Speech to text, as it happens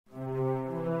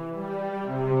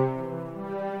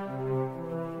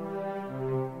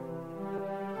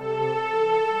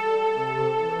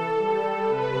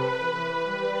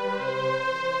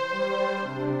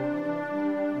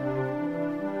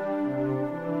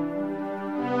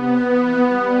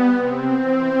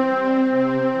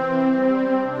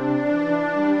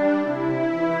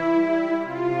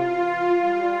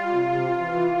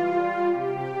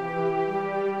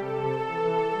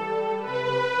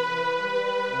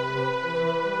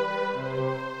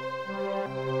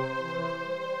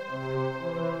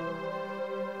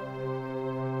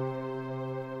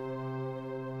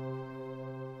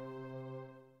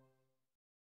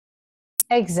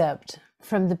Excerpt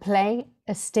from the play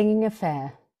A Stinging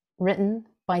Affair, written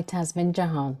by Tasmin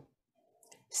Jahan.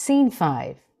 Scene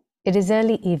 5. It is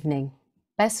early evening.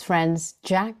 Best friends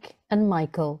Jack and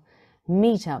Michael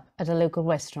meet up at a local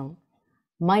restaurant.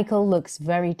 Michael looks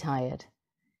very tired.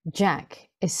 Jack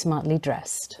is smartly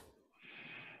dressed.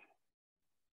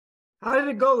 How did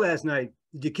it go last night?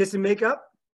 Did you kiss and make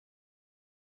up?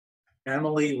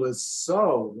 Emily was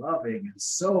so loving and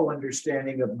so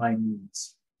understanding of my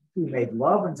needs. We made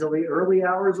love until the early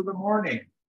hours of the morning.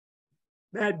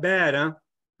 That bad,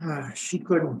 huh? She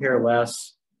couldn't care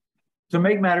less. To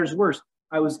make matters worse,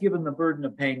 I was given the burden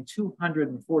of paying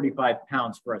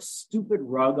 £245 for a stupid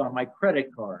rug on my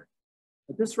credit card.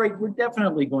 At this rate, we're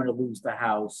definitely going to lose the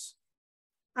house.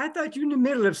 I thought you were in the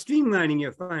middle of streamlining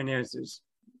your finances.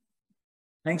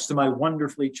 Thanks to my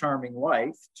wonderfully charming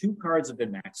wife, 2 cards have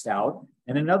been maxed out,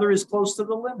 and another is close to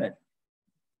the limit.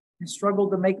 I struggled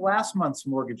to make last month's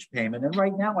mortgage payment, and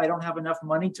right now I don't have enough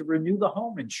money to renew the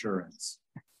home insurance.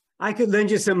 I could lend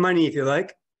you some money if you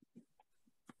like.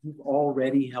 You've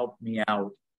already helped me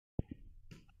out.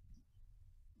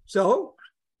 So?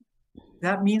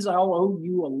 That means I'll owe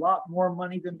you a lot more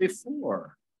money than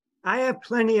before. I have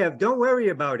plenty of, don't worry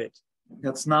about it.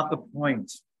 That's not the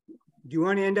point. Do you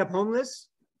want to end up homeless?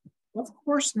 Of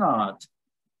course not.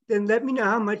 Then let me know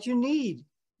how much you need.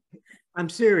 I'm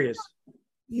serious.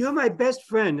 You're my best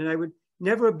friend, and I would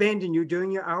never abandon you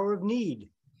during your hour of need.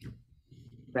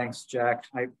 Thanks, Jack.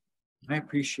 I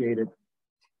appreciate it.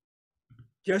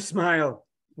 Just smile.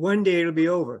 One day it'll be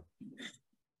over.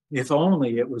 If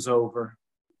only it was over.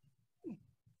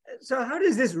 So how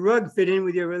does this rug fit in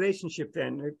with your relationship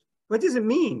then? What does it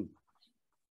mean?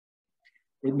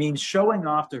 It means showing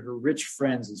off to her rich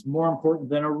friends is more important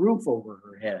than a roof over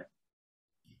her head.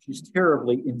 She's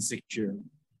terribly insecure.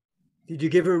 Did you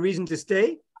give her a reason to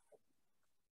stay?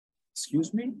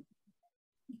 Excuse me?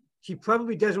 She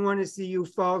probably doesn't want to see you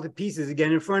fall to pieces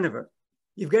again in front of her.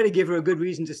 You've got to give her a good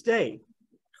reason to stay.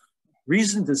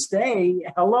 Reason to stay?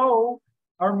 Hello?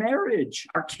 Our marriage,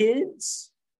 our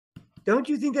kids. Don't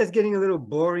you think that's getting a little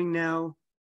boring now?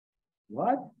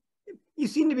 What? You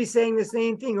seem to be saying the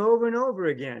same thing over and over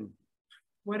again.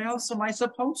 What else am I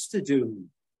supposed to do?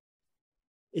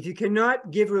 If you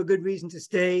cannot give her a good reason to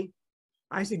stay,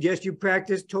 I suggest you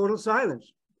practice total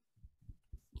silence.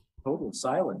 Total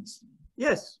silence?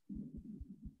 Yes.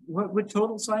 What would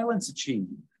total silence achieve?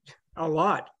 A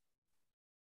lot.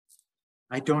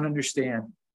 I don't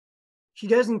understand. She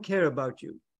doesn't care about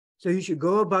you, so you should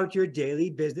go about your daily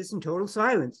business in total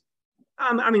silence.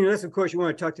 Unless, of course, you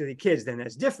want to talk to the kids, then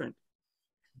that's different.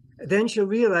 Then she'll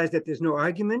realize that there's no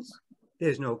arguments,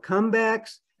 there's no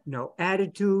comebacks, no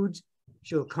attitudes.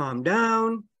 She'll calm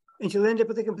down, and she'll end up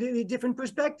with a completely different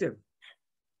perspective.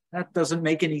 That doesn't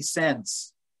make any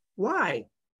sense. Why?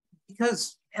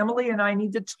 Because Emily and I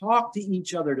need to talk to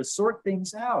each other to sort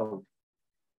things out.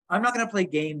 I'm not going to play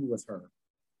games with her.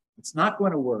 It's not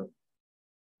going to work.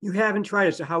 You haven't tried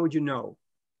it, so how would you know?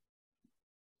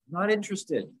 Not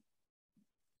interested.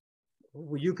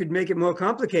 Well, you could make it more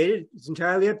complicated. It's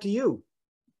entirely up to you.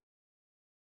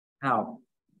 How?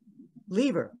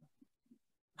 Leave her.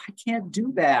 I can't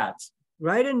do that.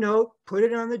 Write a note, put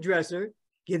it on the dresser,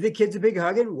 give the kids a big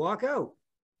hug, and walk out.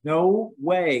 No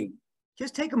way.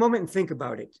 Just take a moment and think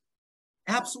about it.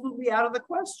 Absolutely out of the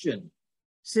question.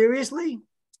 Seriously?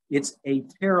 It's a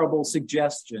terrible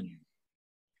suggestion.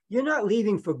 You're not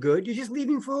leaving for good. You're just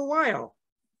leaving for a while.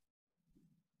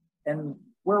 And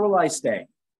where will I stay?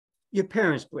 Your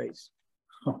parents' place.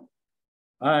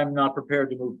 I'm not prepared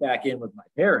to move back in with my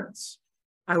parents.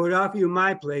 I would offer you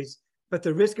my place, but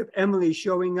the risk of Emily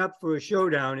showing up for a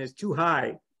showdown is too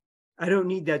high. I don't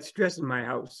need that stress in my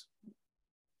house.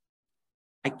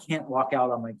 I can't walk out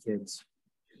on my kids.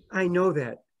 I know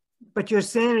that, but your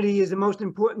sanity is the most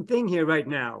important thing here right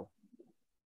now.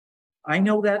 I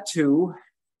know that too.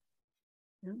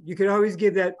 You could always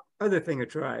give that other thing a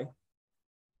try.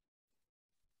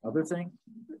 Other thing?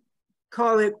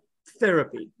 Call it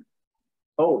therapy.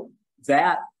 Oh,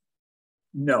 that?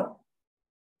 No.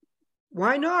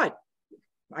 Why not?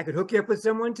 I could hook you up with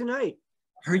someone tonight.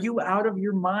 Are you out of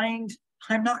your mind?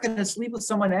 I'm not going to sleep with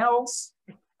someone else.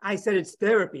 I said it's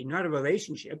therapy, not a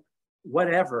relationship.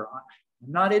 Whatever.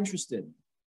 I'm not interested.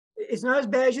 It's not as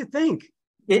bad as you think.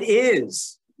 It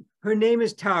is. Her name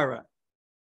is Tara.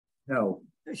 No.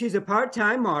 She's a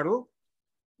part-time model.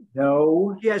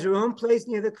 No. She has her own place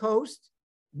near the coast.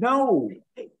 No.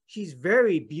 She's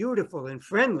very beautiful and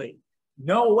friendly.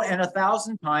 No, and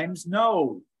 1,000 times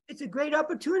no. It's a great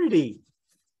opportunity.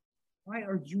 Why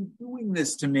are you doing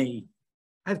this to me?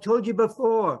 I've told you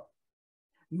before.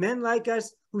 Men like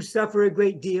us who suffer a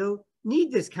great deal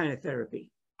need this kind of therapy.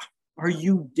 Are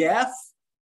you deaf?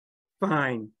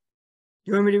 Fine. Do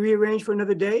you want me to rearrange for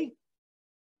another day?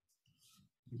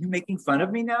 Are you making fun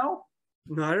of me now?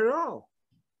 Not at all.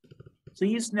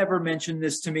 Please never mention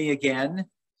this to me again.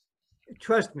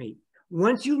 Trust me,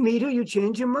 once you meet her, you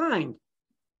change your mind.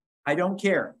 I don't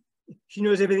care. She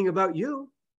knows everything about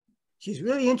you. She's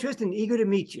really interested and eager to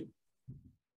meet you.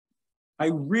 I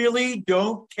really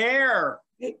don't care.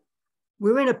 Hey,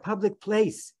 we're in a public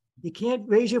place. You can't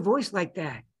raise your voice like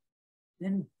that.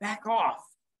 Then back off.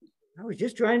 I was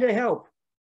just trying to help.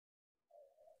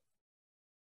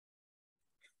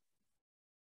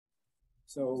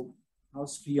 So,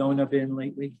 how's Fiona been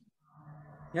lately?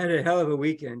 Had a hell of a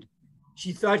weekend.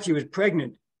 She thought she was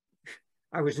pregnant.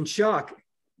 I was in shock.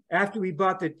 After we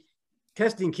bought the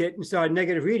testing kit and saw a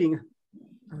negative reading,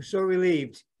 I was so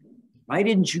relieved. Why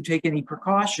didn't you take any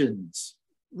precautions?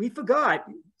 We forgot.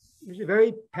 It was a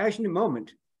very passionate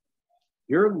moment.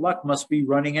 Your luck must be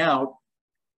running out.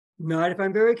 Not if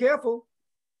I'm very careful.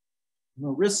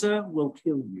 Marissa will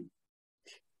kill you.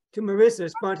 To Marissa,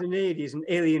 spontaneity is an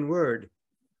alien word.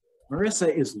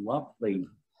 Marissa is lovely.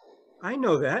 I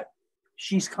know that.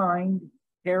 She's kind,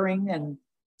 caring, and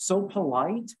so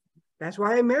polite. That's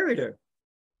why I married her.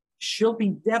 She'll be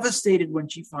devastated when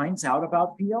she finds out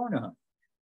about Fiona.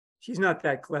 She's not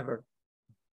that clever.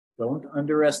 Don't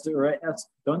underestimate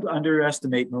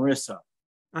Marissa.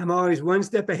 I'm always one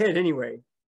step ahead anyway.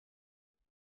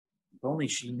 If only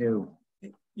she knew.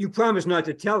 You promised not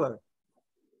to tell her.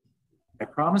 I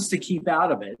promised to keep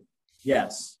out of it.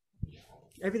 Yes.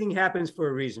 Everything happens for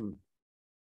a reason.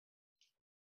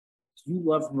 Do you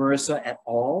love Marissa at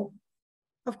all?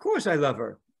 Of course I love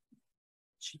her.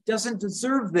 She doesn't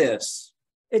deserve this.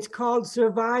 It's called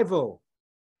survival.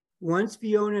 Once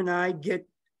Fiona and I get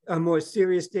a more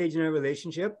serious stage in our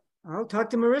relationship, I'll talk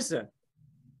to Marissa.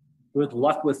 Good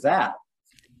luck with that.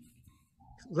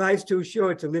 Life's too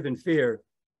short to live in fear.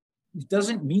 It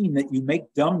doesn't mean that you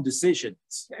make dumb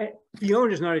decisions.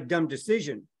 Fiona's not a dumb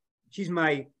decision. She's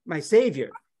my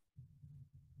savior.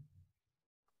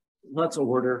 Let's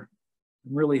order.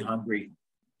 I'm really hungry.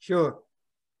 Sure.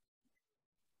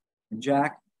 And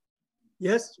Jack,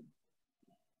 Yes?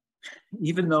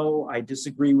 even though I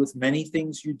disagree with many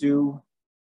things you do,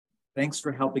 thanks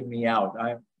for helping me out.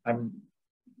 I'm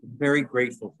very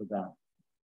grateful for that.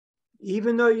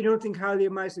 Even though you don't think highly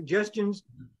of my suggestions,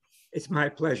 it's my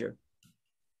pleasure.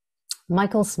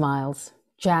 Michael smiles.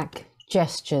 Jack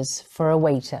gestures for a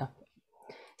waiter.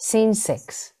 Scene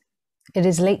 6. It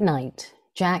is late night.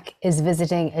 Jack is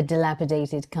visiting a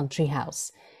dilapidated country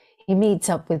house. He meets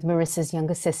up with Marissa's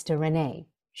younger sister, Renee.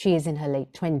 She is in her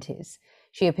late 20s.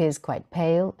 She appears quite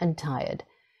pale and tired.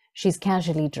 She's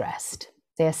casually dressed.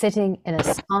 They are sitting in a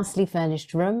sparsely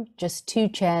furnished room, just 2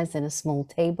 chairs and a small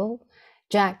table.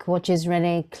 Jack watches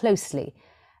Renee closely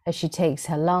as she takes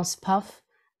her last puff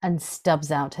and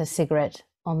stubs out her cigarette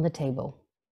on the table.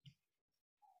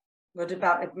 What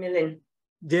about Macmillan?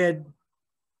 Dead.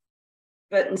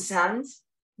 Burton Sands?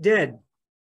 Dead.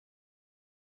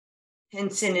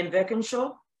 Henson and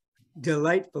Birkinshaw?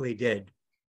 Delightfully dead.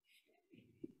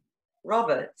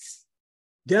 Roberts?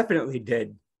 Definitely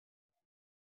dead.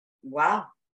 Wow,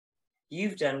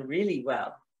 you've done really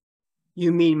well.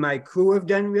 You mean my crew have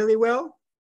done really well?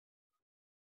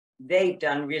 They've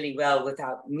done really well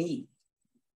without me.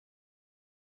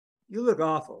 You look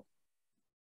awful.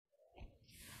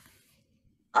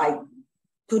 I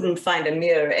couldn't find a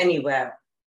mirror anywhere.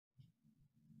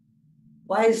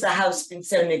 Why has the house been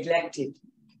so neglected?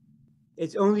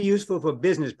 It's only useful for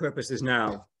business purposes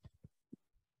now.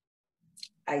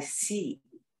 I see.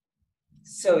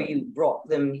 So you brought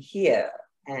them here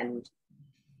and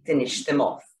finished them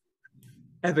off.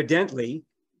 Evidently.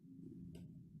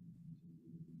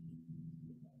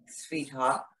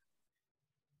 Sweetheart,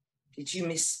 did you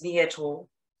miss me at all?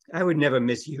 I would never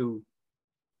miss you.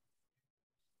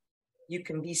 You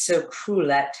can be so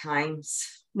cruel at times.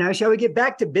 Now, shall we get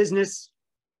back to business?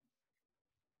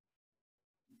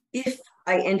 If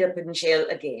I end up in jail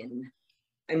again,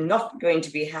 I'm not going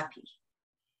to be happy.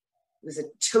 It was a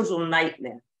total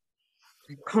nightmare.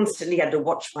 I constantly had to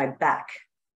watch my back.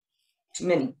 Too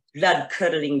many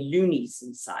blood-curdling loonies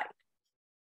inside.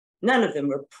 None of them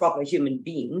were proper human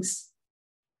beings,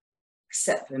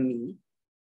 except for me.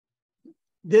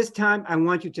 This time, I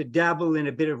want you to dabble in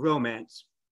a bit of romance.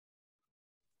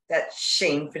 That's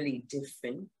shamefully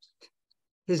different.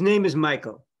 His name is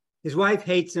Michael. His wife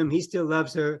hates him. He still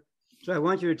loves her. So I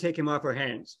want you to take him off her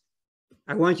hands.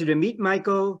 I want you to meet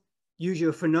Michael, use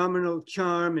your phenomenal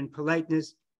charm and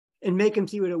politeness, and make him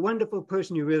see what a wonderful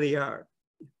person you really are.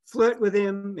 Flirt with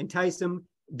him, entice him,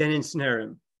 then ensnare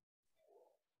him.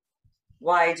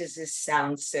 Why does this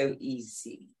sound so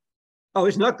easy? Oh,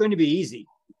 it's not going to be easy.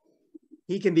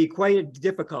 He can be quite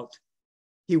difficult.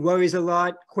 He worries a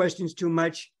lot, questions too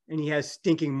much, and he has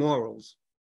stinking morals.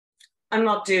 I'm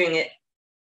not doing it.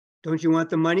 Don't you want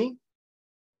the money?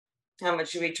 How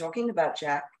much are we talking about,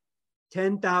 Jack?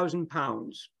 10,000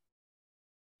 pounds.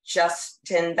 Just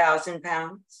 10,000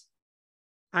 pounds?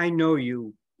 I know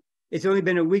you. It's only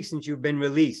been a week since you've been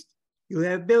released. You'll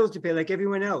have bills to pay like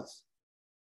everyone else.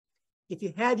 If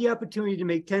you had the opportunity to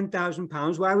make 10,000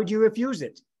 pounds, why would you refuse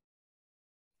it?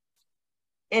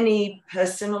 Any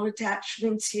personal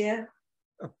attachments here?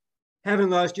 Haven't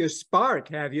lost your spark,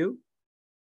 have you?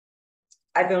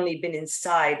 I've only been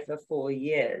inside for 4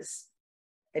 years.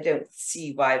 I don't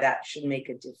see why that should make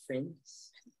a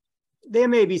difference. There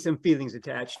may be some feelings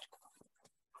attached.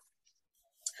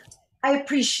 I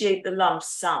appreciate the lump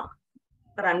sum,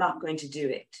 but I'm not going to do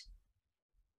it.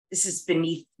 This is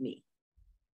beneath me.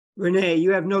 Renee,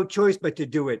 you have no choice but to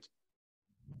do it.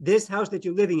 This house that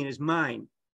you're living in is mine.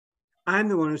 I'm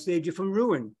the one who saved you from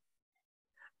ruin.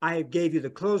 I gave you the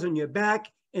clothes on your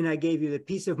back, and I gave you the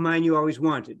peace of mind you always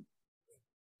wanted.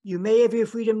 You may have your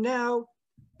freedom now,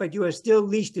 but you are still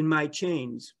leashed in my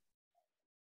chains.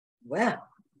 Well,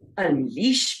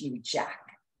 unleash me, Jack.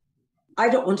 I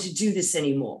don't want to do this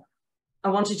anymore. I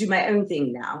want to do my own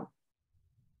thing now.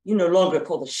 You no longer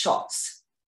call the shots.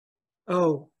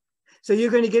 Oh, so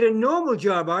you're going to get a normal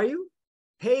job, are you?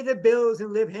 Pay the bills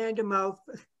and live hand to mouth.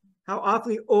 How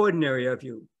awfully ordinary of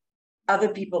you. Other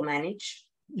people manage.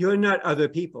 You're not other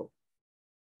people.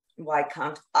 Why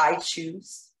can't I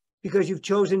choose? Because you've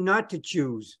chosen not to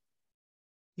choose.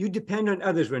 You depend on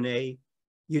others, Renee.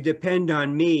 You depend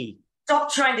on me.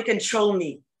 Stop trying to control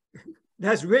me.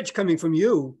 That's rich coming from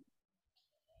you.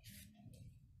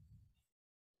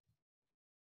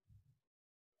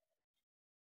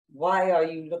 Why are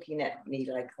you looking at me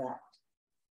like that?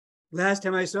 Last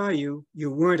time I saw you, you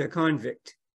weren't a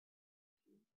convict.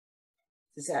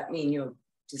 Does that mean you're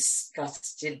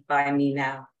disgusted by me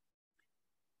now?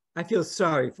 I feel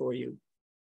sorry for you.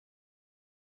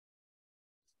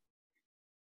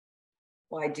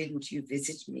 Why didn't you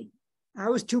visit me? I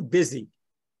was too busy.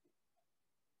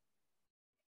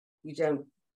 You don't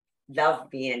love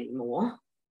me anymore,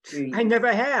 do you? I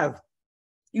never have.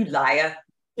 You liar.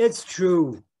 It's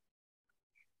true.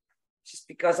 Just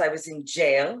because I was in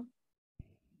jail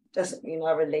doesn't mean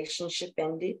our relationship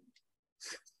ended.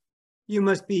 You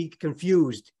must be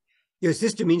confused. Your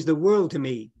sister means the world to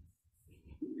me.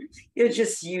 You're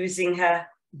just using her.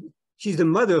 She's the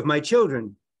mother of my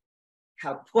children.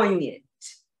 How poignant.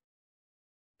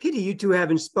 Pity you two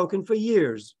haven't spoken for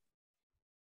years.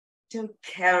 Don't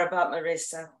care about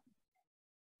Marissa.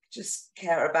 Just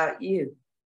care about you.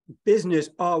 Business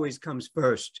always comes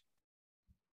first.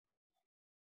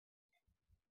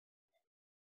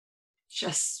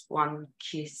 Just one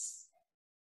kiss.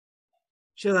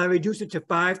 Shall I reduce it to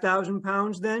 5,000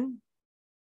 pounds then?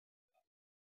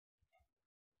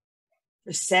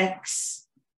 For sex,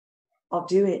 I'll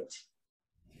do it.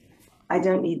 I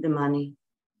don't need the money.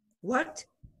 What?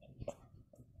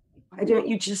 Why don't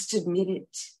you just admit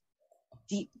it?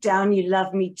 Deep down, you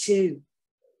love me too.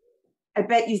 I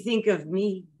bet you think of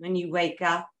me when you wake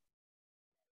up,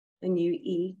 when you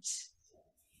eat,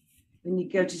 when you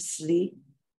go to sleep,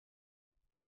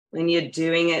 when you're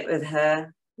doing it with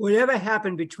her. Whatever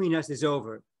happened between us is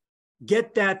over.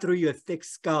 Get that through your thick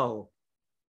skull.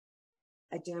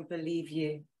 I don't believe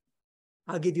you.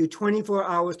 I'll give you 24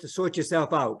 hours to sort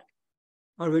yourself out.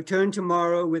 I'll return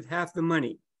tomorrow with half the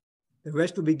money. The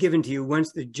rest will be given to you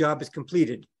once the job is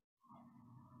completed.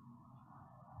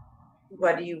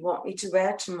 What do you want me to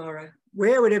wear tomorrow?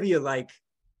 Wear whatever you like.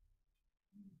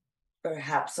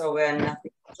 Perhaps I'll wear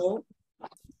nothing at all.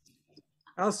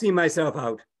 I'll see myself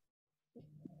out.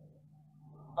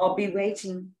 I'll be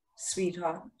waiting,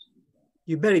 sweetheart.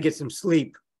 You better get some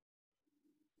sleep.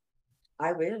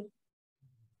 I will.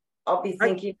 I'll be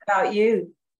thinking about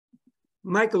you.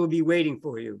 Michael will be waiting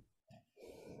for you.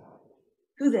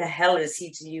 Who the hell is he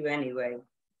to you anyway?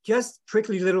 Just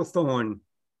prickly little thorn.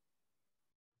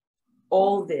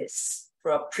 All this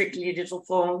for a prickly little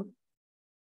thorn?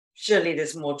 Surely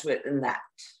there's more to it than that.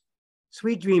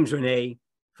 Sweet dreams, Renee.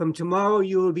 From tomorrow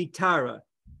you will be Tara.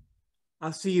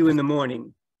 I'll see you in the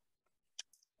morning.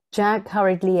 Jack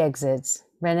hurriedly exits.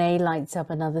 Renee lights up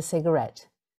another cigarette.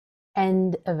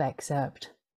 End of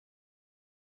excerpt.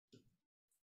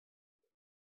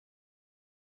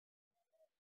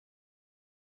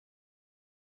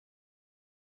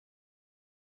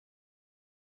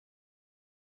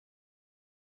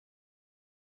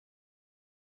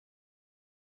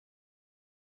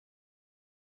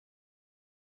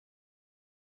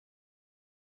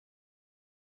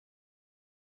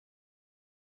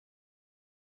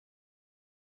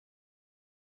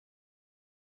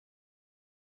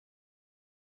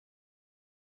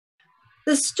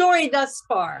 The story thus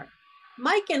far.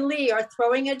 Mike and Lee are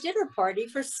throwing a dinner party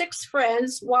for 6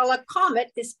 friends while a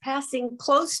comet is passing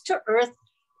close to Earth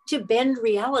to bend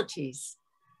realities.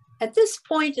 At this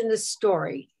point in the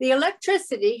story, the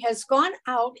electricity has gone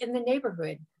out in the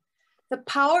neighborhood. The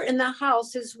power in the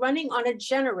house is running on a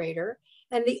generator,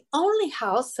 and the only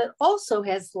house that also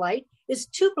has light is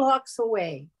 2 blocks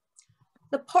away.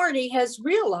 The party has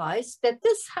realized that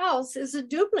this house is a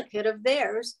duplicate of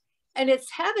theirs, and its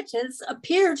inhabitants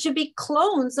appear to be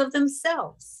clones of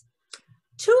themselves.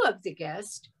 2 of the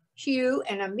guests, Hugh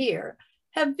and Amir,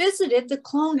 have visited the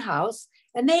clone house,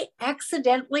 and they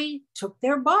accidentally took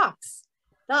their box,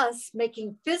 thus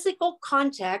making physical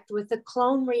contact with the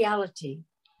clone reality.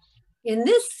 In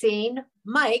this scene,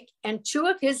 Mike and 2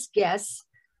 of his guests,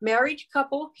 married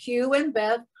couple Hugh and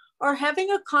Beth, are having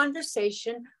a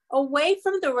conversation away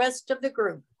from the rest of the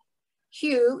group.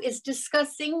 Hugh is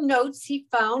discussing notes he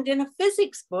found in a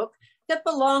physics book that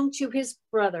belonged to his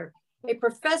brother, a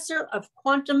professor of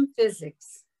quantum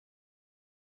physics.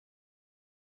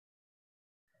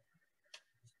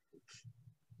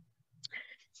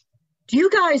 Do you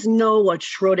guys know what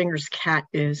Schrodinger's cat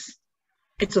is?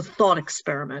 It's a thought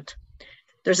experiment.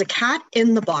 There's a cat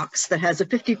in the box that has a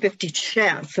 50-50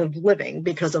 chance of living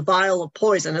because a vial of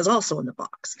poison is also in the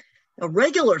box. Now,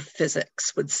 regular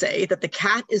physics would say that the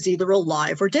cat is either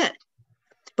alive or dead.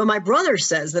 But my brother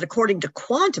says that according to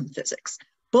quantum physics,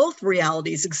 both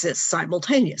realities exist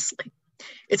simultaneously.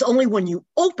 It's only when you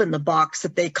open the box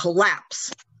that they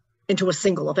collapse into a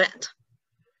single event.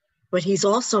 But he's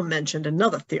also mentioned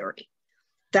another theory,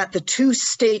 that the 2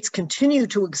 states continue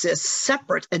to exist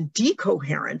separate and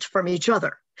decoherent from each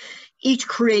other, each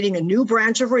creating a new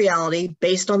branch of reality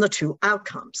based on the 2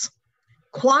 outcomes.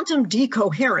 Quantum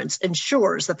decoherence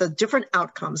ensures that the different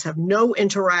outcomes have no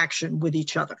interaction with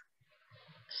each other.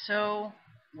 So,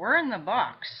 we're in the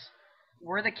box.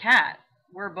 We're the cat.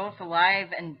 We're both alive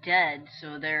and dead,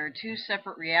 so there are 2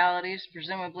 separate realities,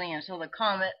 presumably until the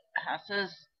comet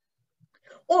passes.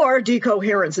 Or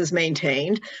decoherence is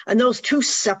maintained, and those 2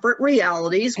 separate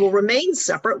realities will remain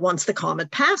separate once the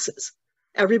comet passes.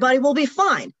 Everybody will be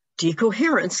fine.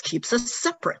 Decoherence keeps us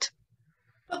separate.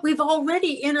 But we've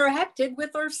already interacted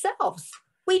with ourselves.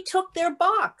 We took their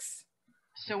box.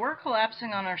 So we're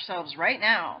collapsing on ourselves right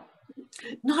now.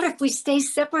 Not if we stay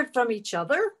separate from each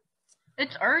other.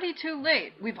 It's already too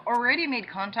late. We've already made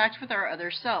contact with our other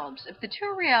selves. If the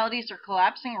 2 realities are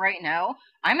collapsing right now,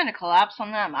 I'm going to collapse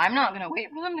on them. I'm not going to wait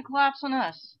for them to collapse on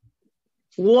us.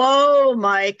 Whoa,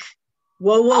 Mike.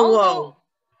 Whoa, whoa, whoa.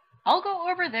 I'll go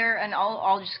over there and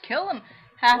I'll just kill him.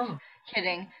 Half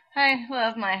kidding. I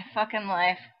love my fucking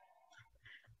life.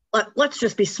 Let's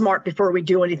just be smart before we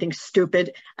do anything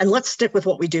stupid, and let's stick with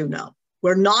what we do know.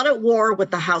 We're not at war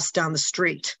with the house down the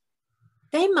street.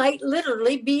 They might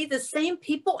literally be the same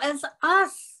people as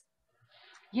us.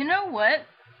 You know what?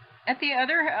 At the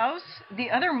other house,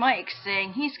 the other Mike's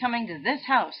saying he's coming to this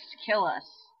house to kill us.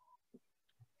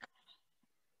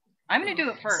 I'm going to do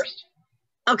it first.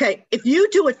 Okay, if you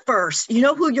do it first, you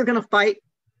know who you're going to fight?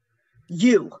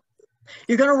 You.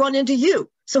 You're going to run into you.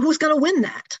 So who's going to win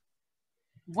that?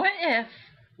 What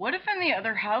if in the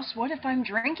other house, what if I'm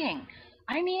drinking?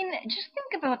 I mean, just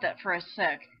think about that for a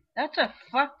sec. That's a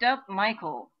fucked up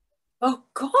Michael. Oh,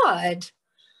 God.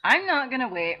 I'm not going to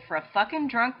wait for a fucking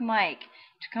drunk Mike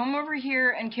to come over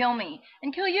here and kill me,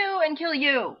 and kill you, and kill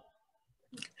you.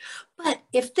 But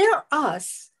if they're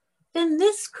us, then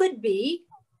this could be,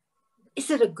 is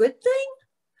it a good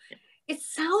thing? It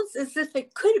sounds as if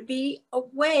it could be a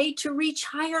way to reach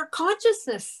higher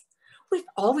consciousness. We've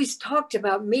always talked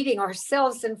about meeting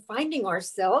ourselves and finding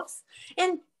ourselves.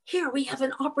 And here we have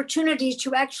an opportunity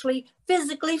to actually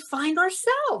physically find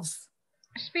ourselves.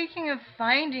 Speaking of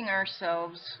finding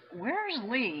ourselves, where's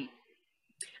Lee?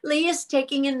 Lee is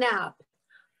taking a nap.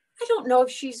 I don't know if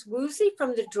she's woozy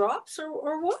from the drops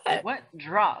or what. What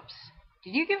drops?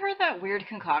 Did you give her that weird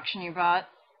concoction you bought?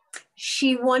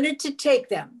 She wanted to take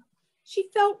them. She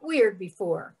felt weird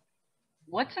before.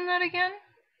 What's in that again?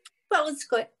 Well, it's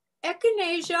got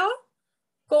echinacea,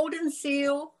 golden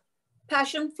seal,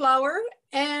 passion flower,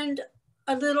 and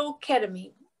a little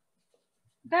ketamine.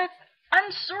 Beth,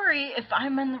 I'm sorry if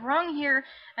I'm in the wrong here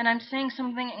and I'm saying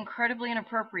something incredibly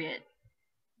inappropriate.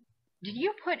 Did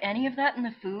you put any of that in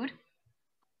the food?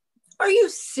 Are you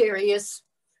serious?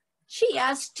 She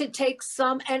asked to take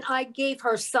some and I gave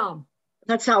her some.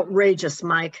 That's outrageous,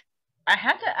 Mike. I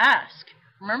had to ask.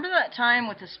 Remember that time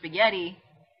with the spaghetti?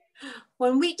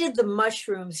 When we did the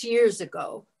mushrooms years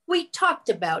ago, we talked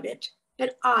about it,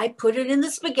 and I put it in the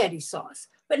spaghetti sauce.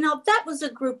 But now that was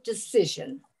a group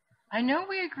decision. I know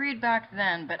we agreed back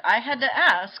then, but I had to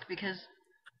ask because...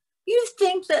 You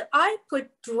think that I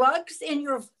put drugs in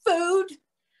your food?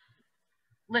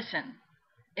 Listen,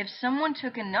 if someone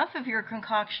took enough of your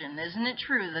concoction, isn't it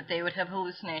true that they would have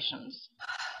hallucinations?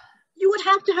 You would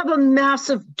have to have a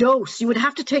massive dose. You would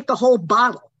have to take the whole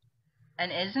bottle. And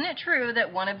isn't it true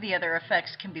that one of the other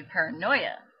effects can be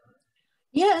paranoia?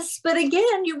 Yes, but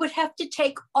again, you would have to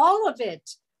take all of it.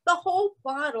 The whole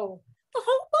bottle. The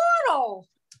whole bottle.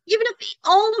 Even if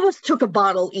all of us took a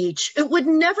bottle each, it would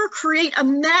never create a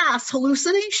mass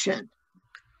hallucination.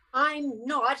 I'm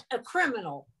not a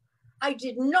criminal. I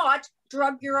did not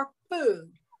drug your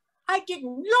food. I did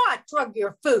not drug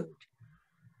your food.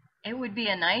 It would be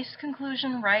a nice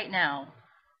conclusion right now.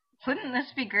 Wouldn't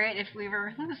this be great if we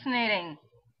were hallucinating?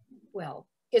 Well,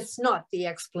 it's not the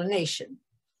explanation.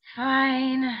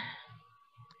 Fine.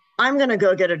 I'm going to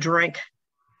go get a drink.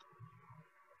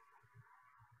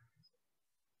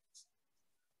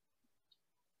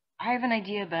 I have an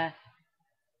idea, Beth.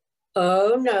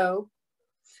 Oh, no.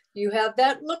 You have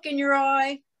that look in your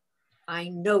eye. I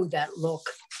know that look.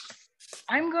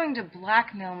 I'm going to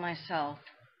blackmail myself.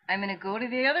 I'm going to go to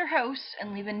the other house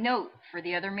and leave a note for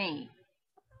the other me.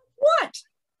 What?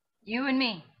 You and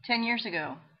me, 10 years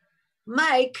ago.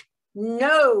 Mike,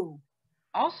 no.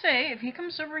 I'll say, if he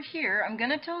comes over here, I'm going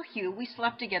to tell Hugh we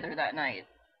slept together that night.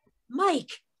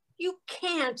 Mike, you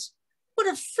can't. What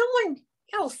if someone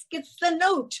else gets the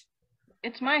note?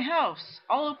 It's my house.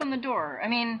 I'll open the door. I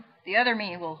mean, the other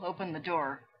me will open the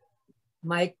door.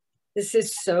 Mike, this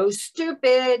is so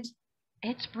stupid.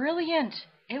 It's brilliant.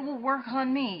 It will work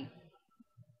on me.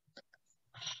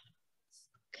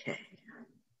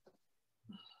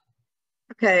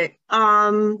 Okay.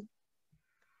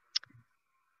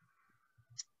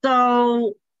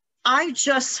 So I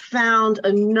just found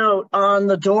a note on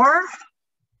the door.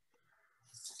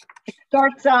 It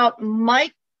starts out,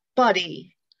 Mike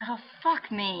Buddy. Oh,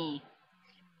 fuck me.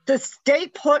 To stay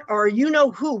put or you know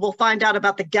who will find out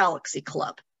about the Galaxy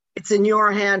Club. It's in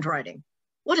your handwriting.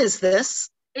 What is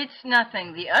this? It's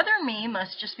nothing. The other me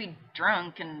must just be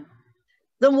drunk and...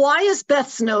 Then why is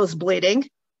Beth's nose bleeding?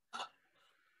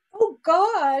 Oh,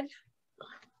 God.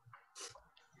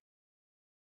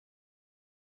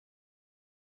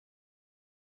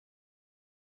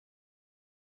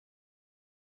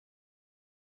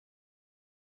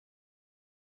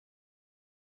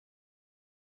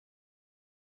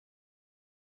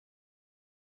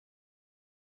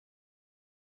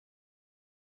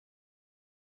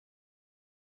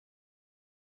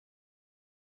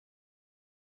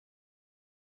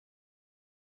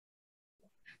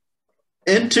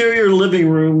 Interior living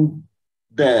room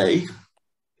day.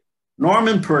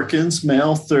 Norman Perkins,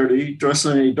 male 30, dressed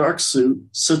in a dark suit,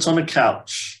 sits on a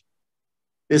couch.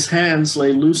 His hands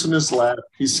lay loose in his lap.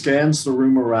 He scans the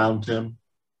room around him.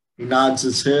 He nods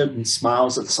his head and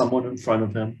smiles at someone in front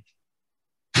of him.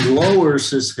 He lowers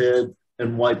his head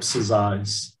and wipes his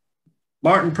eyes.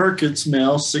 Martin Perkins,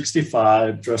 male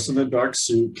 65, dressed in a dark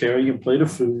suit, carrying a plate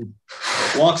of food,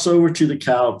 walks over to the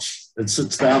couch and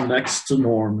sits down next to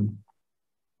Norman.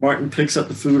 Martin picks up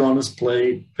the food on his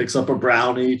plate, picks up a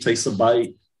brownie, takes a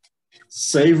bite.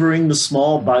 Savoring the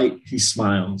small bite, he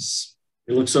smiles.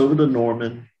 He looks over to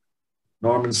Norman.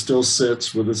 Norman still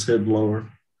sits with his head lower.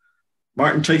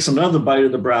 Martin takes another bite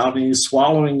of the brownie,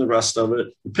 swallowing the rest of it.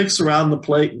 He picks around the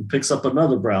plate and picks up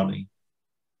another brownie.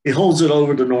 He holds it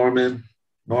over to Norman.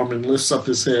 Norman lifts up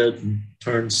his head and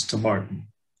turns to Martin.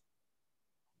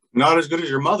 Not as good as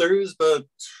your mother's, but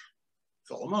it's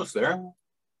almost there.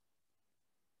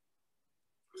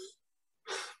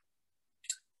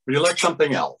 Would you like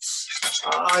something else?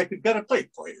 I could get a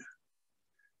plate for you.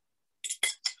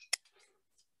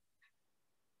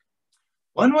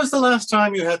 When was the last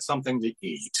time you had something to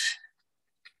eat?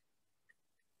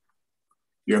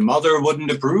 Your mother wouldn't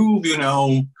approve, you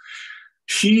know.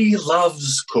 She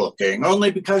loves cooking only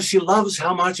because she loves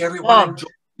how much everyone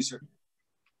enjoys her.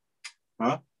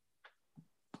 Huh?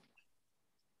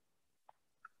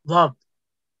 Love.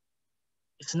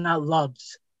 It's not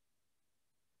loves.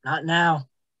 Not now.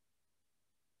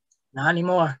 Not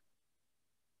anymore.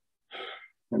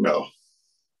 No.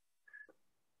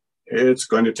 It's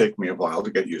going to take me a while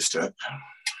to get used to it.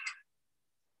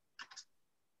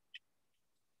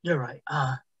 You're right.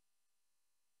 I'm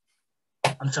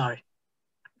sorry.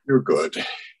 You're good.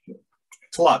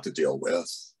 It's a lot to deal with.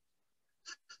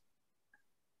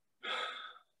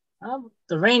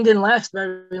 The rain didn't last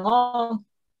very long.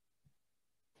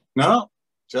 No,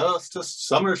 just a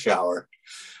summer shower.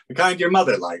 The kind your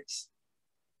mother likes.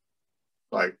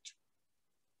 Liked.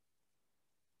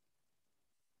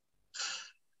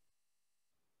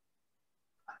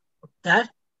 Dad?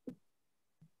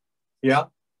 Yeah?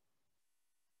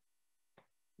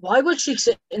 Why would she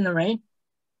sit in the rain?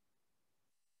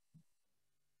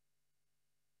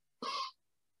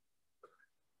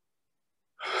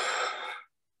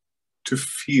 To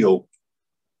feel.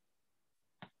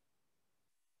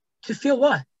 To feel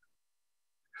what?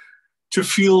 To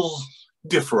feel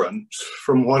different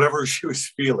from whatever she was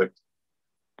feeling.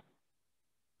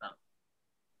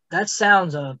 That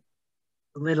sounds a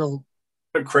little...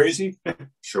 Crazy?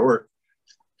 Sure.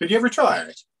 Did you ever try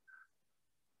it?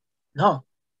 No.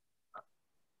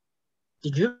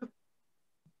 Did you? A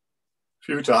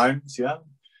few times, yeah.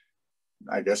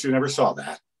 I guess you never saw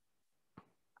that.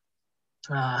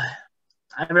 I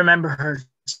remember her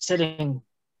sitting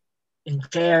in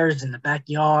chairs in the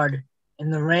backyard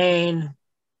in the rain.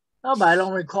 Oh, but I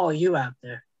don't recall you out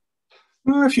there.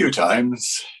 A few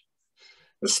times,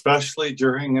 especially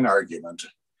during an argument.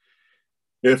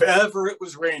 If ever it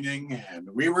was raining and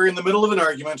we were in the middle of an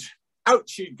argument, out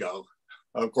she'd go.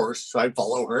 Of course, I'd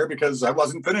follow her because I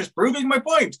wasn't finished proving my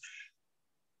point.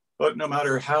 But no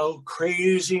matter how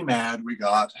crazy mad we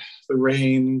got, the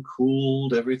rain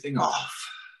cooled everything off.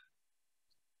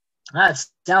 That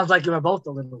sounds like you were both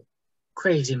a little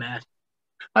crazy mad.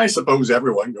 I suppose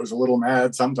everyone goes a little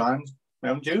mad sometimes,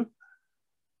 don't you?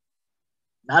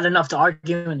 Not enough to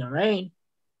argue in the rain.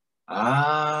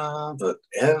 Ah, but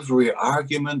every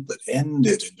argument that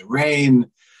ended in the rain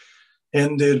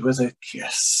ended with a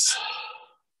kiss.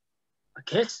 A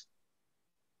kiss?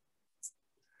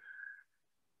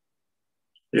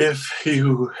 If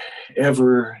you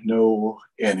ever know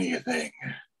anything,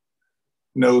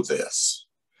 know this.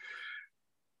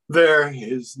 There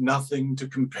is nothing to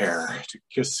compare to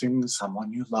kissing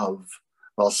someone you love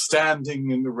while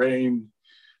standing in the rain.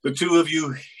 The two of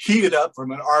you heated up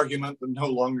from an argument that no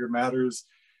longer matters.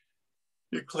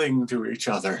 You cling to each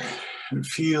other and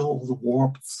feel the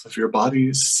warmth of your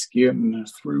body's skin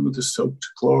through the soaked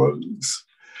clothes.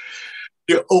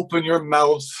 You open your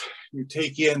mouth, you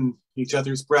take in each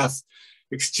other's breath,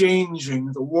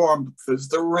 exchanging the warmth as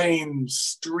the rain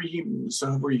streams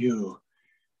over you.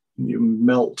 And you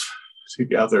melt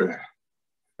together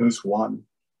as one.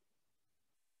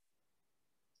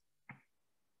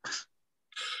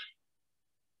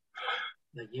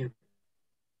 You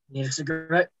need a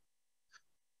cigarette?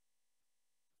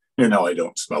 You know I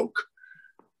don't smoke.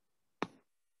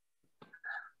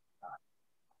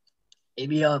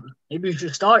 Maybe you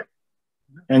should start.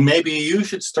 And maybe you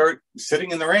should start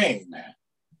sitting in the rain.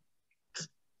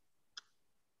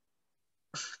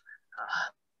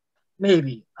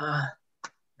 Maybe.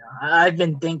 I've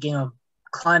been thinking of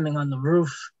climbing on the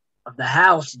roof of the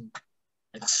house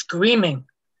and screaming.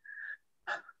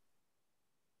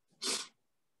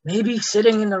 Maybe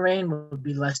sitting in the rain would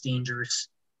be less dangerous.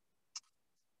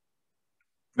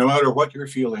 No matter what you're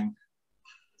feeling,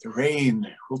 the rain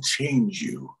will change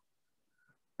you.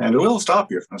 And it will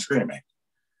stop you from screaming.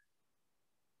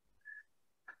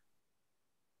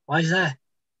 Why is that?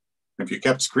 If you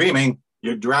kept screaming,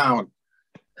 you'd drown.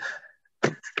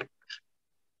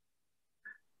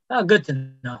 Oh, good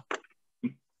to know.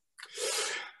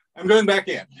 I'm going back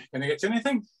in. Can I get you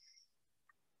anything?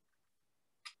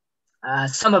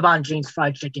 Some of Aunt Jane's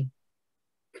fried chicken.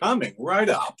 Coming right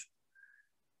up.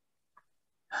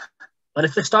 But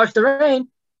if it starts to rain,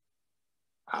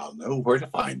 I'll know where to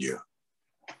find you.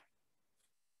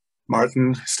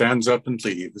 Martin stands up and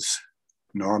leaves.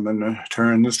 Norman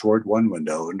turns toward one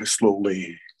window and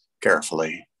slowly,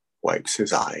 carefully wipes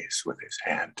his eyes with his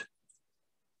hand.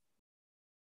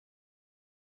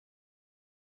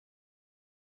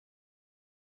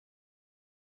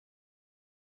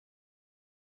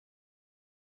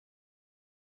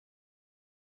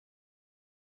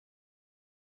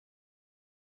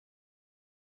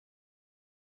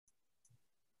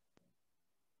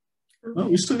 Oh,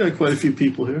 we still got quite a few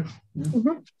people here.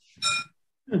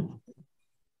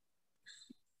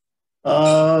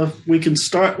 We can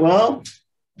start, well,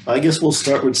 I guess we'll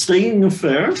start with Stinging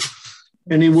Affair.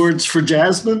 Any words for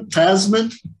Jasmine,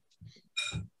 Tasman?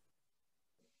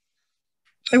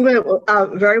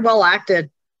 Very well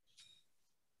acted.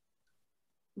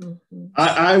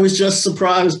 I was just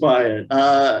surprised by it.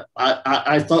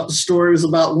 I thought the story was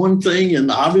about one thing,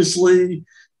 and obviously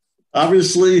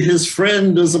his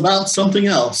friend is about something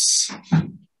else.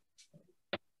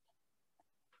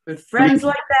 With friends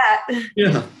like that.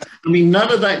 Yeah. I mean,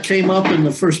 none of that came up in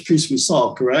the first piece we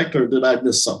saw, correct? Or did I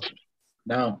miss something?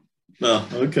 No. No.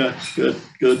 Okay. Good.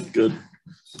 It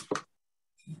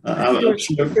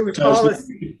was all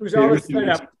a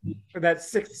setup for that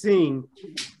sixth scene.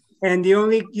 And the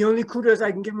only kudos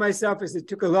I can give myself is it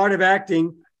took a lot of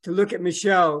acting to look at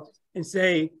Michelle and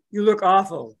say, "You look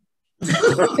awful." And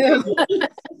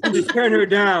to turn her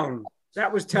down.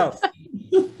 That was tough.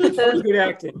 That was good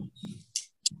acting.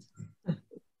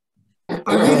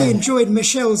 I really enjoyed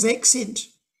Michelle's accent.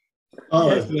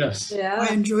 Oh, yes. I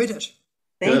enjoyed it.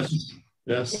 Thank you.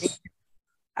 Yes.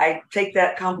 I take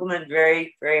that compliment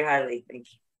very, very highly. Thank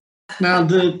you. Now,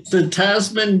 did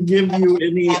Tasman give you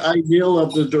any idea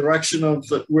of the direction of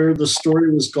where the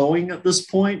story was going at this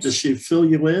point? Did she fill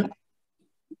you in?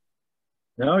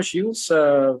 No, she was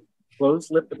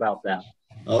closed-lipped about that.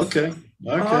 Okay.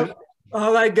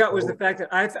 All I got was the fact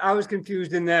that I was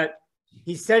confused in that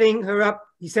he's setting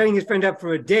his friend up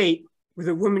for a date with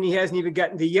a woman he hasn't even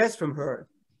gotten the yes from her.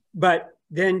 But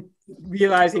then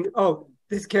realizing, oh,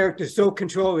 this character is so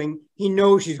controlling, he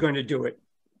knows she's going to do it.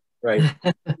 Right.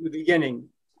 In the beginning.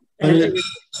 And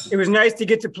it was nice to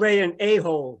get to play an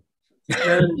a-hole.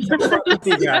 Oh,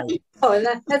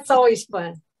 and that's always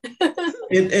fun.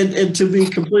 and to be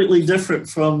completely different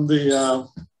from the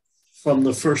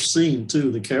first scene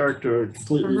too. The character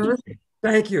completely different.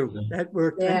 Thank you. That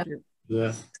worked. Yeah. Thank you.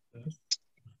 Yeah.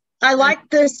 I like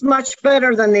this much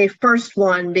better than the first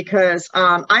one because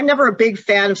I'm never a big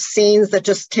fan of scenes that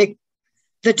just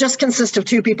consist of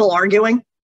two people arguing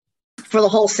for the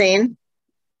whole scene,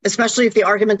 especially if the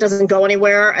argument doesn't go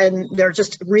anywhere and they're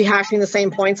just rehashing the same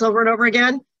points over and over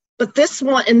again. But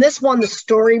in this one, the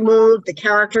story moved, the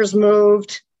characters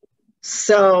moved.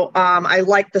 So I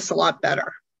like this a lot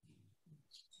better.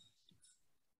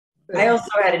 I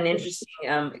also had an interesting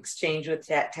exchange with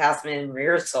Tasman in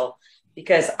rehearsal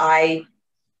because I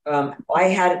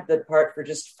had the part for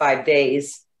just 5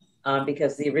 days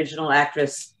because the original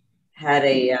actress had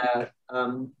a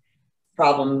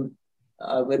problem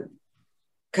with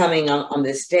coming on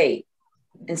this date.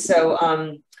 And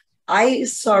so I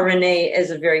saw Renee as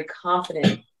a very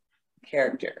confident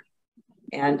character.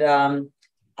 And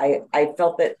I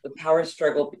felt that the power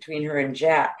struggle between her and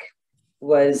Jack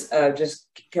was just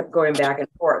kept going back and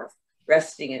forth,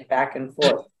 wresting it back and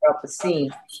forth throughout the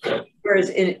scene. Whereas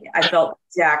I felt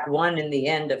Jack won in the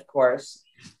end, of course.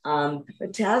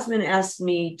 But Tasman asked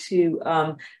me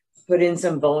to put in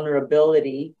some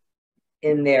vulnerability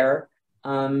in there.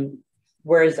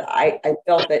 Whereas I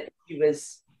felt that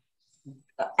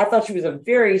I thought she was a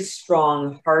very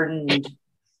strong, hardened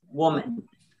woman.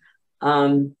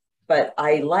 But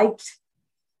I liked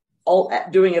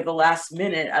doing it at the last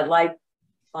minute. I liked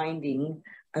finding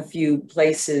a few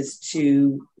places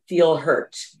to feel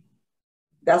hurt.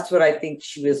 That's what I think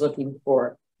she was looking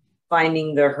for,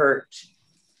 finding the hurt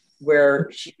where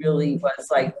she really was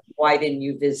like, why didn't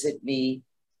you visit me?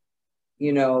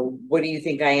 You know, what do you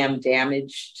think I am,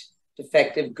 damaged,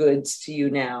 defective goods to you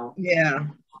now? Yeah.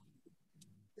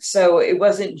 So it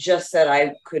wasn't just that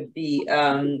I could be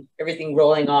everything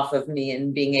rolling off of me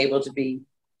and being able to be,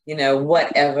 you know,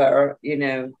 whatever, you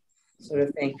know, sort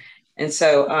of thing. And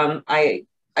so I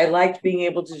liked being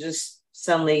able to just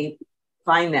suddenly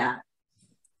find that.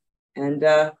 And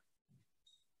that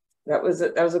was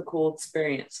a cool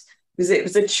experience. It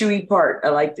was a chewy part. I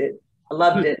liked it. I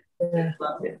loved it. Yeah.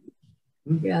 Loved it.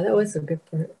 Yeah, that was a good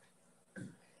part.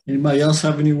 Anybody else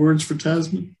have any words for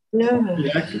Tasman? No.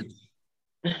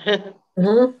 Yeah,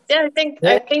 I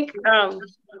think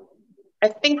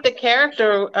the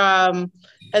character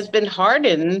has been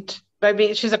hardened. I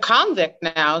mean, she's a convict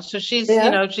now, so she's you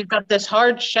know, she's got this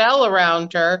hard shell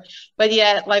around her, but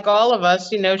yet, like all of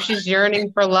us, you know, she's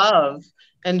yearning for love,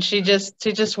 and she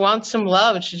just wants some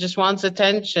love. She just wants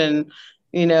attention.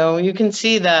 You know, you can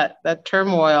see that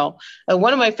turmoil.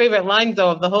 One of my favorite lines,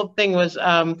 though, of the whole thing was,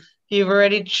 "You've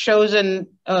already chosen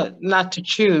not to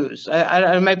choose."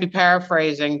 I might be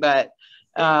paraphrasing, but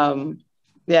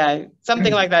yeah,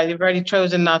 something like that. You've already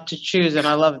chosen not to choose, and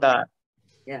I love that.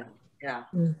 Yeah, yeah.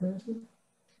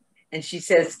 And she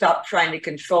says, "Stop trying to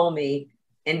control me,"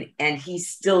 and he's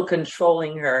still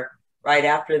controlling her right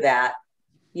after that.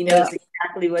 He knows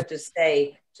exactly what to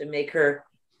say to make her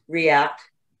react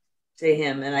to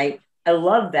him, and I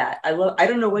love that. I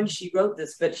don't know when she wrote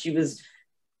this, but she was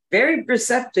very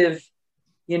perceptive.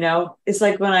 You know, it's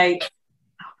like when I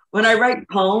write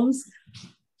poems,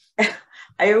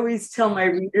 I always tell my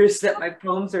readers that my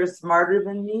poems are smarter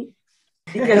than me,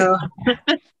 because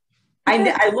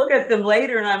I look at them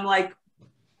later and I'm like,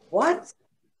 what?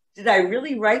 Did I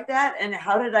really write that? And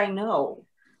how did I know?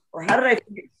 Or how did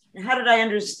I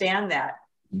understand that?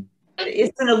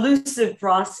 It's an elusive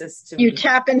process to me. You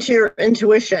tap into your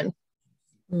intuition.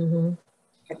 I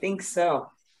think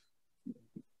so.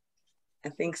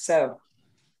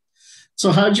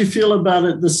 So how'd you feel about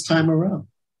it this time around?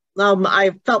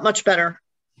 I felt much better.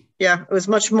 Yeah, it was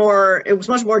much more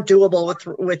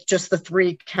doable with just the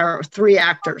three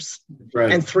actors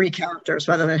and 3 characters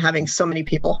rather than having so many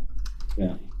people.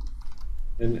 Yeah.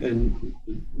 and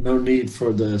no need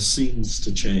for the scenes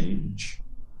to change.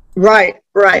 Right.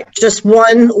 Just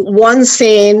one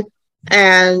scene,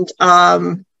 and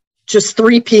just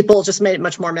 3 people just made it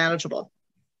much more manageable.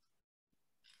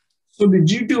 So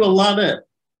did you do a lot of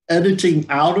editing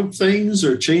out of things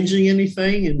or changing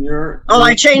anything in your? Oh,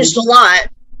 I changed a lot.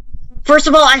 First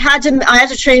of all, I had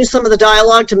to change some of the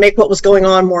dialogue to make what was going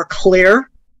on more clear.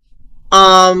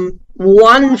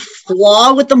 One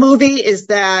flaw with the movie is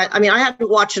that, I mean, I had to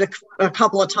watch it a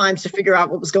couple of times to figure out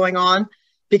what was going on,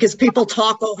 because people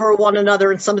talk over one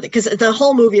another and something, because the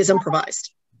whole movie is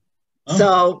improvised. Oh.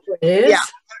 So it is? Yeah.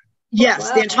 Yes,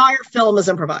 wow. The entire film is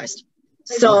improvised.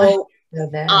 So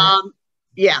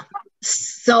yeah.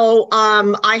 So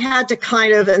I had to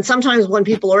kind of, and sometimes when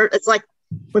people are, it's like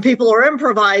when people are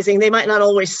improvising, they might not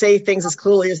always say things as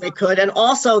clearly as they could. And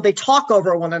also they talk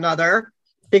over one another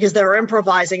because they're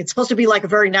improvising. It's supposed to be like a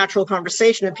very natural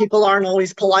conversation, and people aren't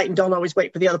always polite and don't always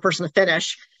wait for the other person to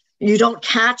finish. You don't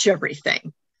catch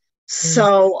everything.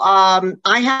 So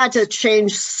I had to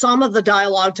change some of the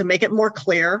dialogue to make it more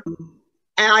clear.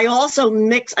 And I also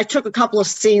I took a couple of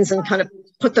scenes and kind of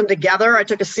put them together. I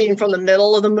took a scene from the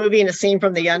middle of the movie and a scene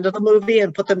from the end of the movie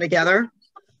and put them together.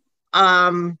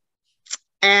 And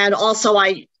also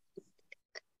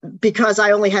because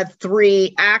I only had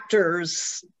 3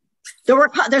 actors,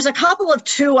 there's a couple of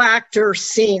 2-actor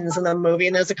scenes in the movie,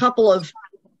 and there's a couple of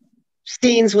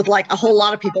scenes with like a whole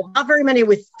lot of people, not very many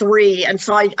with 3. And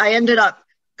so I ended up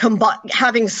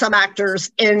having some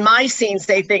actors in my scene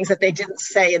say things that they didn't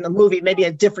say in the movie, maybe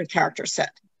a different character said.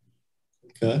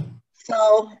 Okay.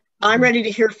 So I'm ready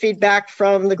to hear feedback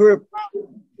from the group.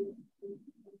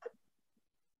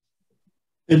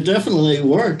 It definitely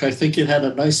worked. I think it had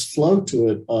a nice flow to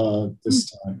it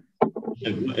this time.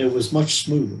 It was much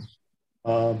smoother.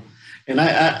 And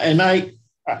I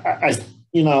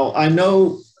you know, I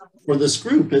know for this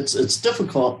group, it's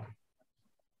difficult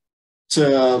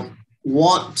to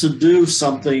want to do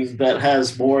something that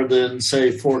has more than,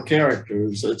 say, 4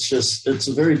 characters. It's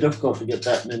very difficult to get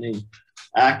that many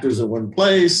actors in one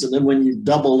place. And then when you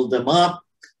double them up,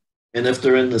 and if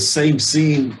they're in the same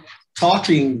scene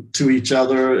talking to each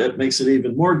other, it makes it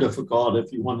even more difficult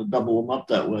if you want to double them up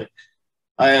that way.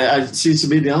 It seems to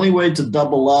me the only way to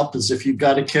double up is if you've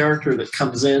got a character that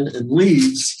comes in and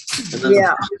leaves, and then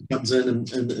the person comes in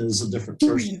and is a different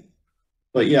person.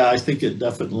 But yeah, I think it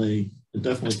definitely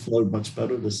flowed much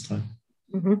better this time.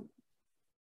 Mm-hmm.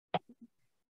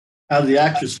 How did the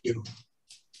actors feel?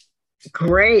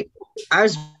 Great.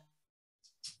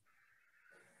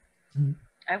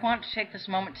 I want to take this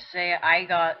moment to say I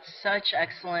got such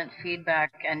excellent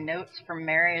feedback and notes from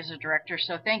Mary as a director,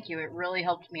 so thank you. It really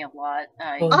helped me a lot.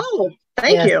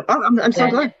 Thank you. Oh, I'm so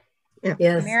glad. Yeah.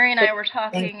 Yes. Mary and I were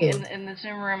talking in the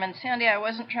Zoom room, and Sandy, I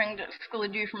wasn't trying to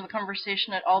exclude you from the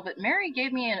conversation at all, but Mary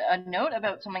gave me a note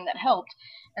about something that helped,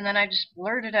 and then I just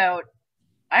blurted out,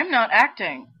 I'm not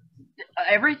acting.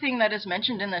 Everything that is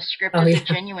mentioned in this script is a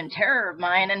genuine terror of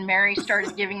mine, and Mary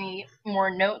started giving me more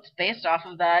notes based off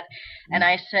of that, and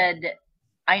I said,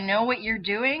 I know what you're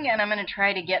doing, and I'm going to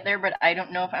try to get there, but I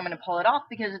don't know if I'm going to pull it off,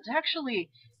 because it's actually,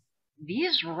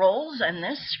 these roles and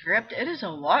this script, it is a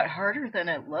lot harder than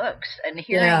it looks, and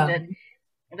hearing that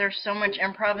there's so much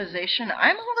improvisation,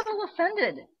 I'm a little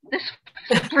offended. This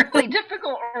was a really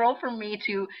difficult role for me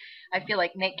to, I feel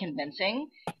like, make convincing,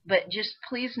 but just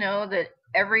please know that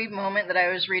every moment that I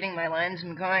was reading my lines,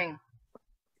 I'm going,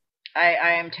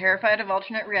 I am terrified of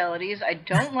alternate realities. I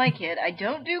don't like it. I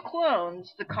don't do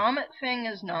clones. The comet thing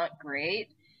is not great,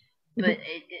 but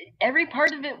every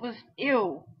part of it was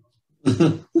ew.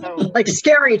 So, like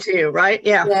scary to you, right?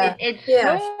 Yeah. It's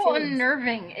so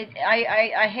unnerving.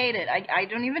 I hate it. I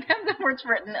don't even have the words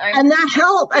written. And that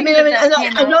helped. I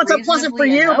know it's unpleasant for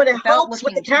you, but it helps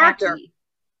with the character. Tacky.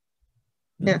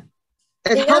 Yeah.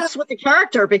 It helps with the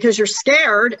character because you're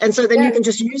scared, and so then you can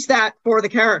just use that for the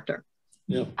character.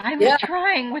 Yeah. I'm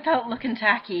trying without looking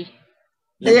tacky.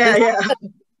 Yeah.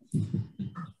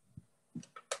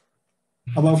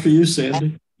 How about for you,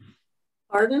 Sandy?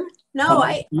 Pardon? No,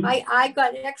 I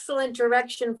got excellent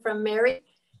direction from Mary,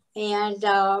 and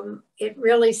it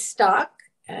really stuck.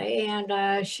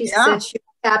 And she said she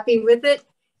was happy with it,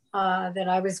 that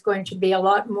I was going to be a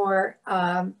lot more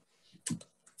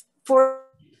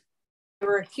they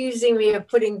were accusing me of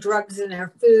putting drugs in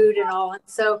their food and all. And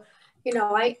so, you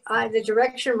know, the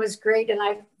direction was great, and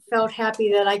I felt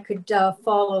happy that I could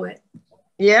follow it.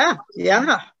 Yeah.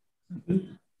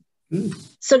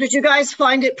 So did you guys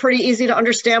find it pretty easy to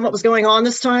understand what was going on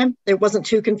this time? It wasn't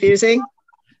too confusing?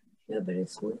 Yeah, but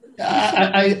it's.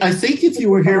 I think if you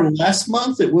were here last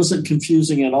month, it wasn't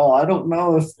confusing at all. I don't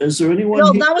know if, is there anyone?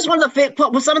 No, that was one of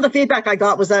the, some of the feedback I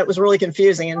got was that it was really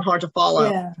confusing and hard to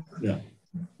follow. Yeah. Yeah.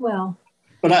 Well.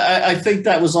 But I think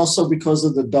that was also because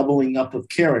of the doubling up of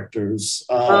characters.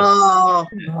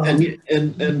 And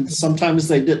sometimes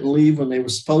they didn't leave when they were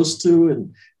supposed to.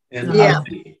 And yeah.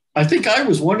 I think I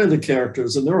was one of the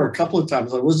characters, and there were a couple of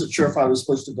times I wasn't sure if I was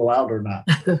supposed to go out or not.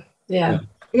 Yeah.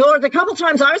 You know, a couple of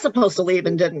times I was supposed to leave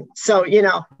and didn't. So, you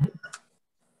know,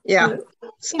 yeah.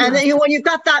 And then, when you've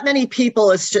got that many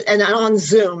people, it's just, and on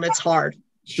Zoom, it's hard.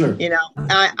 Sure. You know,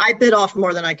 I bit off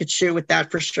more than I could chew with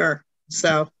that for sure.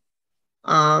 So,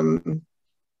 yeah.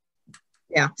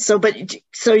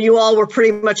 So you all were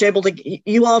pretty much able to,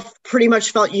 you all pretty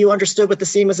much felt you understood what the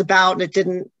scene was about, and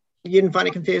you didn't find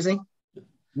it confusing?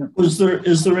 Is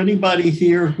there anybody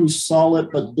here who saw it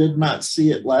but did not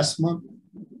see it last month?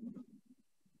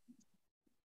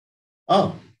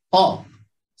 Oh, Paul.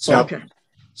 So, okay.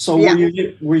 So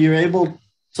were you able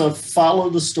to follow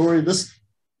the story this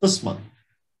month?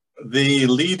 The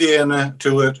lead in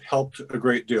to it helped a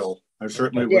great deal. I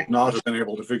certainly would not have been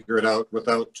able to figure it out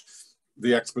without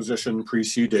the exposition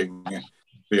preceding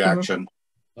the action.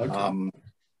 Well,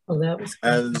 that was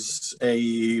cool. As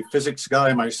a physics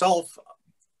guy myself,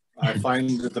 I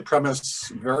find the premise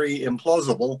very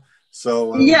implausible.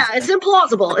 So yeah, it's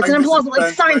implausible. It's an implausible.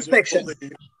 It's science fiction.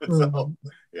 So,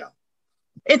 yeah,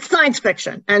 it's science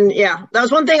fiction, and yeah, that was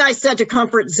one thing I said to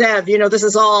comfort Zev. You know, this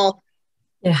is all.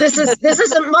 Yeah. This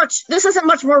isn't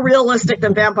much more realistic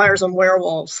than vampires and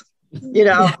werewolves. You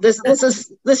know, this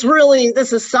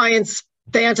is science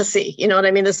fantasy. You know what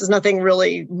I mean? This is nothing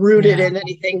really rooted in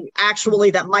anything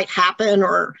actually that might happen,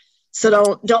 or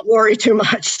so don't worry too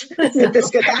much.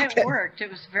 This could happen. It worked. It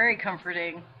was very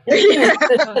comforting. Yeah.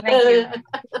 So thank you.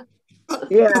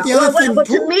 Yeah. But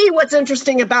to me, what's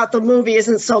interesting about the movie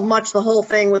isn't so much the whole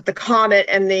thing with the comet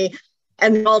and the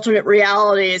alternate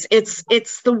realities. It's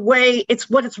the way, it's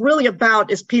what it's really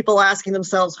about is people asking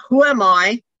themselves, who am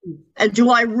I? And do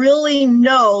I really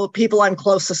know people I'm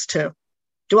closest to?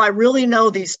 Do I really know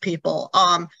these people?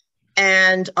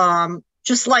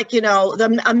 Just like, you know,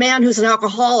 a man who's an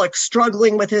alcoholic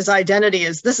struggling with his identity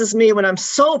is, this is me when I'm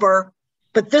sober,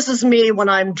 but this is me when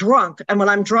I'm drunk. And when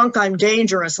I'm drunk, I'm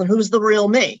dangerous. And who's the real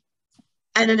me?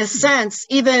 And in a sense,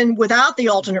 even without the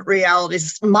alternate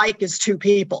realities, Mike is two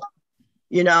people.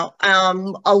 You know,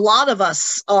 a lot of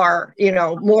us are, you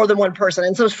know, more than one person.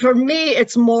 And so for me,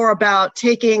 it's more about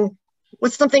taking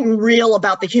what's something real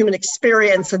about the human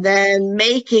experience and then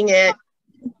making it,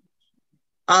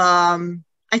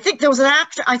 I think there was an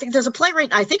actor, I think there's a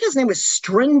playwright, I think his name was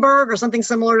Strindberg or something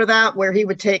similar to that, where he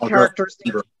would take characters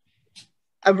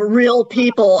of real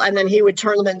people and then he would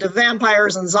turn them into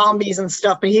vampires and zombies and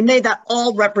stuff. But he made that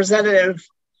all representative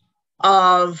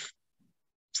of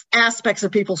aspects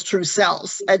of people's true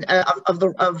selves and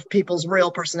of people's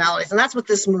real personalities. And that's what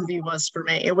this movie was for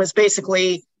me. It was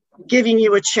basically giving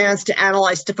you a chance to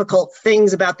analyze difficult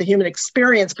things about the human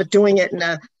experience, but doing it in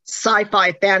a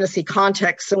sci-fi fantasy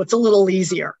context, so it's a little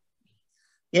easier.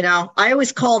 You know, I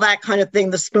always call that kind of thing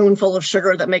the spoonful of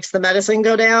sugar that makes the medicine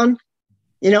go down.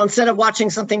 You know, instead of watching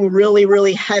something really,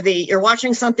 really heavy, you're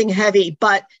watching something heavy,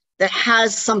 but that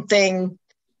has something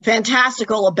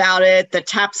fantastical about it that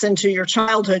taps into your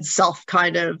childhood self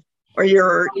kind of, or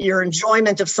your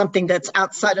enjoyment of something that's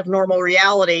outside of normal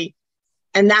reality.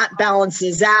 And that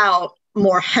balances out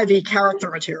more heavy character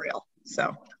material.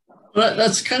 So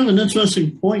that's kind of an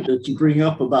interesting point that you bring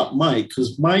up about Mike,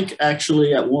 because Mike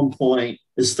actually at one point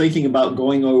is thinking about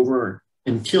going over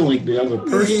and killing the other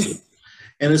person.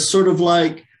 And it's sort of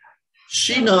like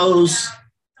she knows,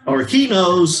 or he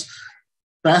knows,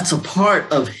 that's a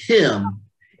part of him.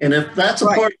 And if that's a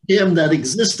part of him that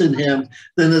exists in him,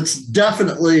 then it's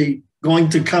definitely going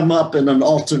to come up in an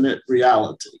alternate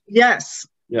reality. Yes.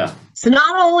 Yeah. So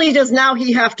not only does now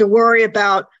he have to worry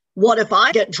about what if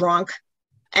I get drunk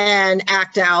and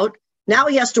act out, now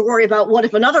he has to worry about what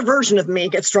if another version of me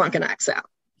gets drunk and acts out.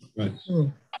 Right.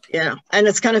 Yeah. And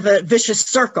it's kind of a vicious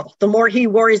circle. The more he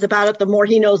worries about it, the more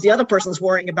he knows the other person's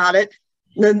worrying about it,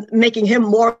 then making him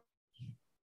more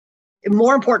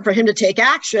important for him to take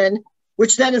action,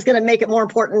 which then is going to make it more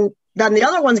important than the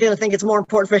other one's going to think it's more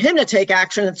important for him to take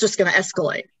action. It's just going to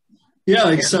escalate. Yeah,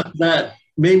 except that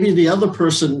maybe the other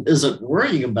person isn't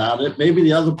worrying about it. Maybe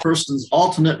the other person's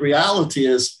alternate reality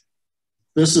is,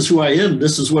 this is who I am.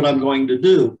 This is what I'm going to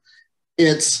do.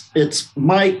 It's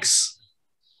Mike's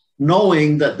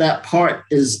knowing that that part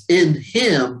is in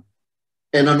him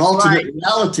in an alternate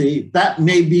reality. That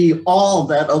may be all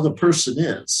that other person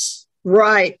is.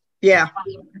 Right. Yeah.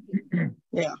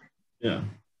 Yeah. Yeah.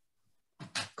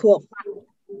 Cool.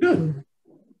 Good.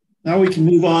 Now we can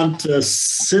move on to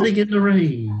Sitting in the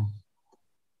Rain.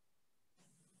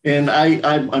 And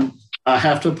I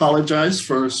have to apologize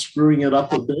for screwing it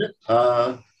up a bit.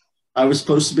 I was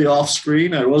supposed to be off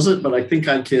screen. I wasn't, but I think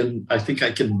I can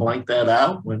blank that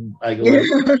out when I go.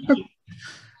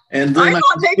 And then I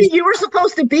thought maybe you were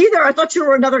supposed to be there. I thought you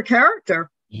were another character.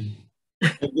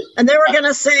 And they were going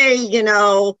to say, you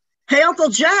know, hey, Uncle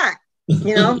Jack,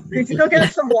 you know, did you go get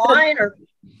us some wine? Or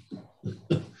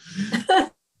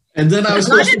and then I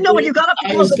didn't know when you got up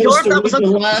to close the door.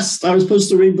 I was supposed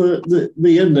to read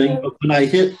the ending, but when I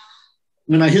hit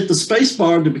the space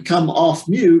bar to become off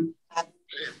mute,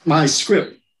 my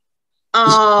script.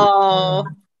 Oh.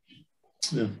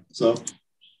 Yeah. So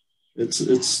it's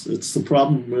the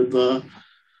problem with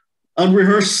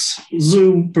unrehearsed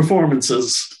Zoom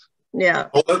performances. Yeah.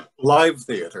 Live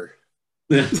theater.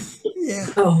 Yeah. Yeah.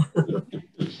 Oh.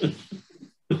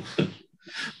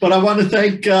 But I want to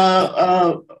thank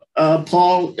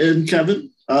Paul and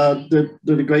Kevin.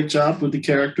 Did a great job with the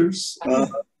characters.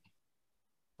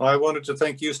 I wanted to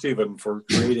thank you, Stephen, for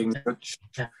creating such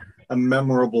a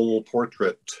memorable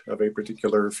portrait of a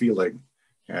particular feeling.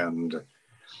 And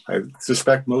I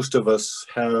suspect most of us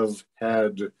have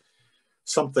had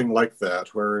something like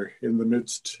that, where in the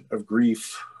midst of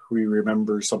grief, we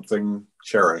remember something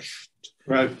cherished.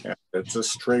 Right. And it's a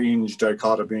strange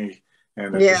dichotomy,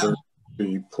 and it deserves to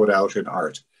be put out in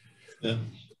art. Yeah.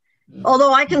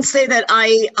 Although I can say that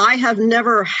I have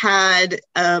never had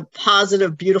a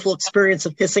positive, beautiful experience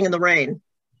of kissing in the rain.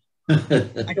 I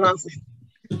can honestly,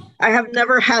 I have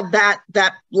never had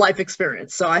that life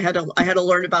experience. So I had to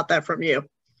learn about that from you.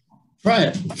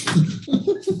 Try it.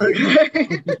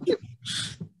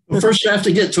 Well, first, you have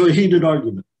to get to a heated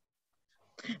argument.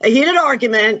 A heated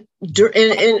argument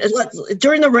during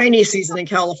the rainy season in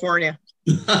California.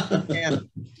 Yeah.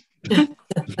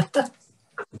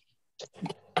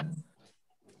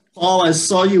 Paul, I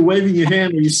saw you waving your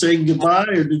hand. Were you saying goodbye,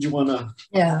 or did you want to?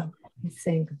 Yeah, he's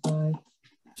saying goodbye.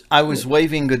 I was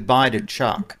waving goodbye to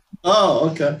Chuck. Oh,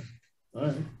 okay. All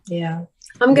right. Yeah.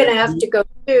 I'm going to have to go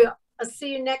too. I'll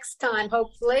see you next time,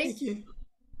 hopefully. Thank you.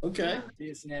 Okay. See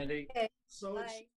you, Sandy. Okay. So bye.